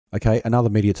Okay, another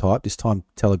media type, this time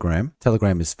Telegram.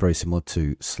 Telegram is very similar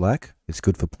to Slack. It's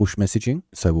good for push messaging,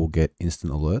 so we'll get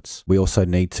instant alerts. We also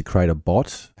need to create a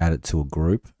bot, add it to a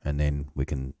group, and then we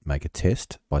can make a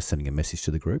test by sending a message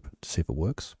to the group to see if it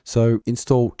works. So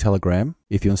install Telegram.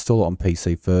 If you install it on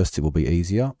PC first, it will be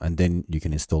easier, and then you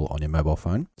can install it on your mobile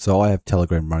phone. So I have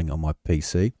Telegram running on my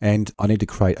PC, and I need to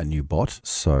create a new bot.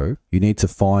 So you need to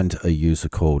find a user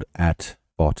called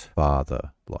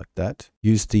 @botfather, like that.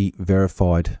 Use the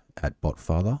verified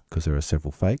 @botfather because there are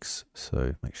several fakes,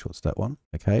 so make sure it's that one.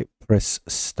 Okay, press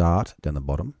start down the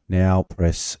bottom. Now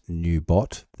press new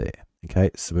bot there.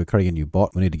 Okay, so we're creating a new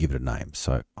bot. We need to give it a name.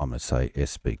 So I'm going to say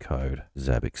SB code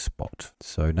Zabbix bot.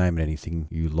 So name it anything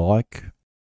you like.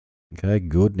 Okay,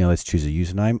 good. Now let's choose a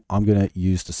username. I'm going to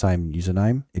use the same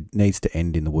username. It needs to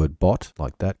end in the word bot,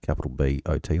 like that, capital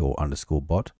BOT or underscore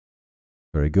bot.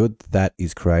 Very good. That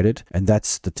is created, and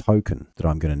that's the token that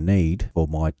I'm going to need for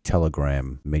my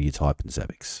Telegram media type in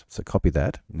Zabbix. So copy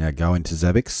that. Now go into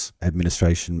Zabbix,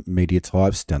 administration media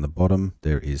types down the bottom.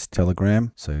 There is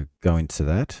Telegram. So go into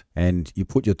that, and you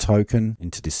put your token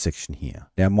into this section here.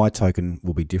 Now my token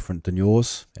will be different than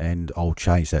yours, and I'll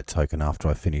change that token after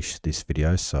I finish this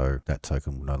video. So that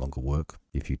token will no longer work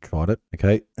if you tried it.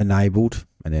 Okay, enabled,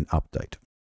 and then update.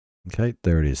 Okay,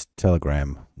 there it is,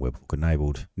 Telegram webhook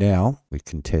enabled. Now we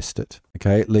can test it.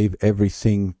 Okay, leave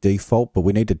everything default, but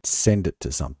we need to send it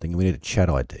to something. We need a chat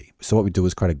ID. So what we do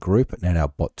is create a group and add our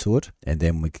bot to it, and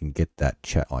then we can get that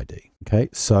chat ID. Okay,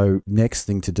 so next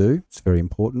thing to do, it's very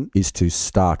important, is to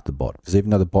start the bot. Because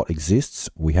even though the bot exists,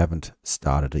 we haven't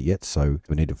started it yet, so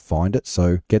we need to find it.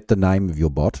 So get the name of your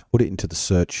bot, put it into the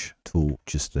search tool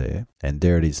just there, and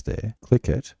there it is there. Click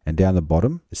it, and down the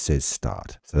bottom, it says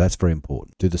start. So that's very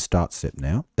important. Do the start step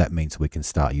now. That means we can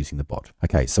start using the bot.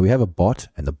 Okay, so we have a bot,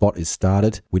 and the bot is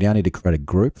started. We now need to create a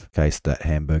group. Okay, so that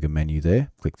hamburger menu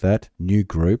there, click that, new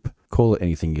group. Call it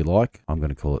anything you like. I'm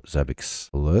going to call it Zabbix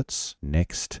Alerts.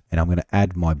 Next. And I'm going to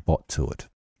add my bot to it.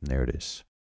 And there it is.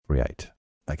 Create.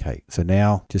 Okay, so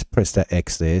now just press that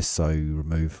X there so you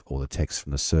remove all the text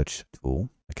from the search tool.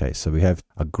 Okay, so we have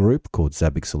a group called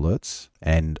Zabbix Alerts,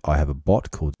 and I have a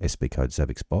bot called SB code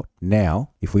Zabbix bot.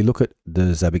 Now, if we look at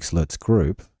the Zabbix Alerts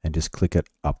group and just click it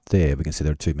up there, we can see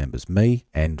there are two members, me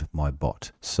and my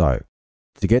bot. So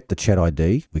to get the chat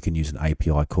ID, we can use an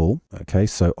API call. Okay,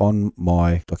 so on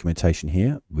my documentation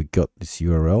here, we got this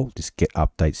URL, this get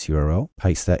updates URL,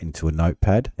 paste that into a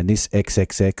notepad, and this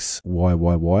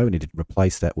XXXYYY, we need to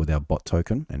replace that with our bot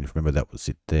token. And remember that was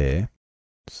it there.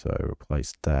 So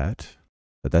replace that.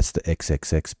 So that's the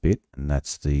XXX bit, and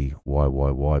that's the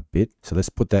YYY bit. So let's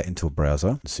put that into a browser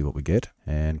and see what we get,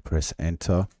 and press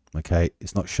enter. Okay,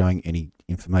 it's not showing any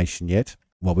information yet.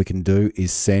 What we can do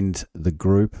is send the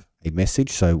group a message.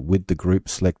 So with the group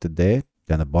selected there,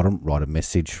 down the bottom, write a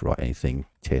message, write anything,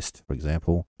 test, for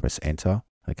example, press enter.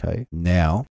 Okay,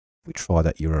 now we try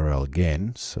that URL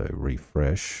again. So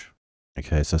refresh.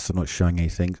 Okay, so it's still not showing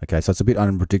anything. Okay, so it's a bit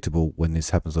unpredictable when this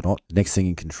happens or not. The next thing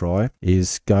you can try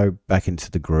is go back into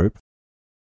the group,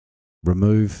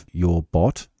 remove your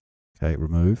bot. Okay,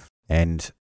 remove,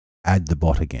 and add the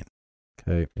bot again.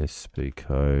 Okay, SB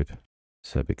code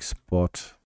Zabbix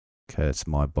bot. Okay, that's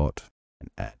my bot, and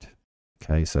add.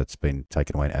 Okay, so it's been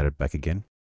taken away and added back again.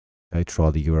 Okay,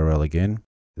 try the URL again.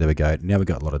 There we go. Now we've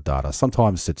got a lot of data.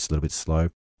 Sometimes it's a little bit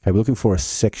slow. Okay, we're looking for a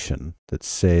section that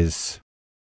says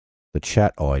the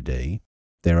chat ID.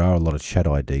 There are a lot of chat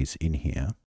IDs in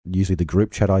here. Usually the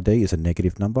group chat ID is a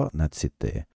negative number, and that's it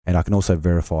there. And I can also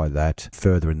verify that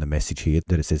further in the message here,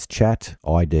 that it says chat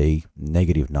ID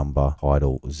negative number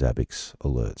title Zabbix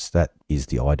Alerts. That is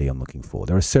the ID I'm looking for.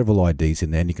 There are several IDs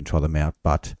in there and you can try them out,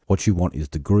 but what you want is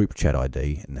the group chat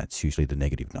ID, and that's usually the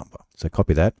negative number. So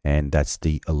copy that, and that's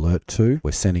the alert to.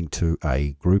 We're sending to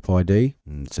a group ID,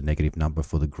 and it's a negative number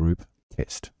for the group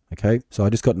test. Okay, so I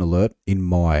just got an alert in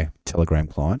my Telegram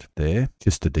client there,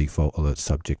 just the default alert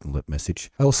subject and alert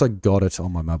message. I also got it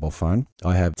on my mobile phone.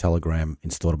 I have Telegram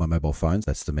installed on my mobile phones.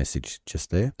 That's the message just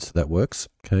there. So that works.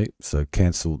 Okay, so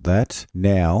cancel that.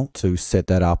 Now to set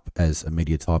that up as a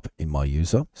media type in my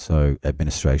user. So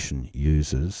administration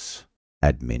users,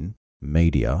 admin,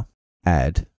 media,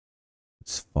 add,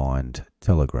 let's find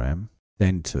Telegram,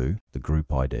 then to the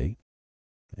group ID.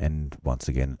 And once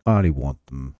again, I only want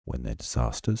them when they're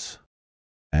disasters.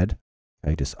 Add.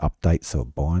 Okay, just update so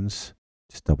it binds.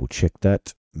 Just double check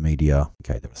that. Media.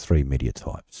 Okay, there are 3 media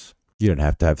types. You don't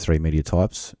have to have 3 media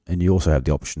types. And you also have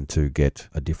the option to get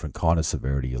a different kind of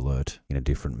severity alert in a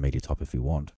different media type if you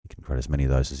want. You can create as many of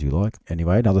those as you like.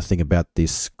 Anyway, another thing about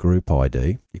this group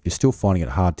ID, if you're still finding it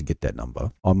hard to get that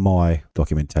number, on my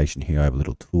documentation here, I have a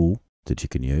little tool that you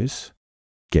can use.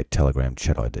 get Telegram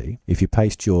chat ID. If you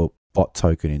paste your bot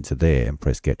token into there and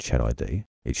press get chat ID,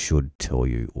 it should tell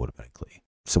you automatically.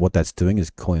 So what that's doing is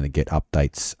calling the get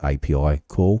updates API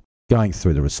call, going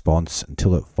through the response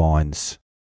until it finds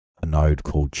a node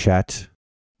called chat,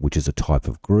 which is a type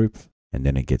of group, and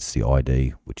then it gets the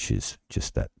ID, which is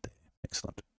just that there.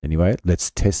 Excellent. Anyway,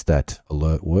 let's test that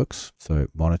alert works. So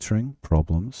monitoring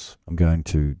problems. I'm going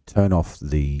to turn off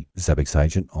the Zabbix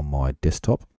agent on my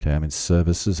desktop. Okay, I'm in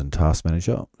services and task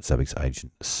manager. Zabbix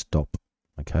agent stop.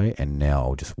 Okay, and now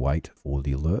I'll just wait for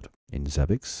the alert in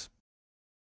Zabbix.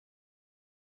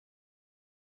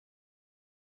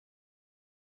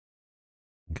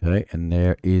 Okay, and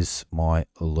there is my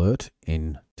alert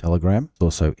in Telegram. It's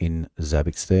also in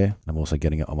Zabbix there. I'm also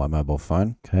getting it on my mobile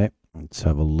phone. Okay, let's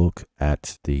have a look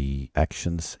at the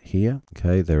actions here.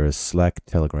 Okay, there is Slack,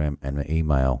 Telegram, and an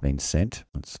email being sent.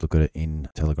 Let's look at it in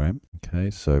Telegram. Okay,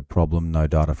 so problem, no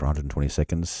data for 120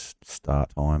 seconds.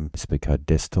 Start time, speed code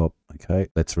desktop. Okay,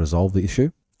 let's resolve the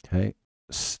issue. Okay,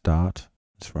 start,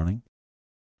 it's running.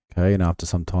 Okay, and after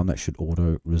some time that should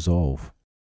auto resolve.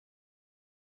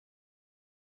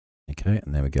 Okay,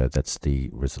 and there we go. That's the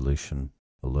resolution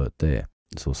alert there.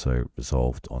 It's also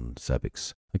resolved on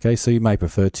Zabbix. Okay, so you may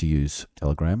prefer to use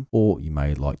Telegram, or you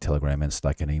may like Telegram and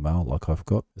Slack and email like I've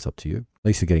got. It's up to you. At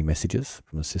least you're getting messages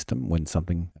from the system when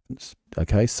something happens.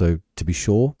 Okay, so to be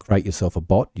sure, create yourself a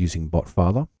bot using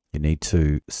BotFather. You need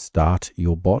to start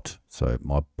your bot. So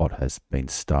my bot has been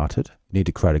started. You need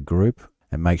to create a group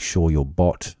and make sure your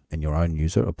bot and your own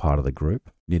user are part of the group.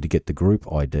 You need to get the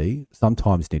group ID.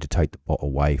 Sometimes you need to take the bot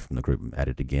away from the group and add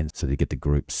it again. So you get the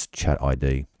group's chat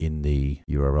ID in the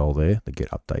URL there, the get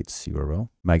updates URL.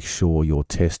 Make sure your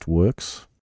test works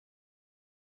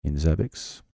in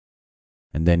Zabbix.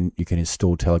 And then you can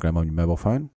install Telegram on your mobile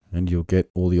phone and you'll get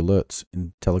all the alerts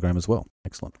in Telegram as well.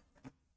 Excellent.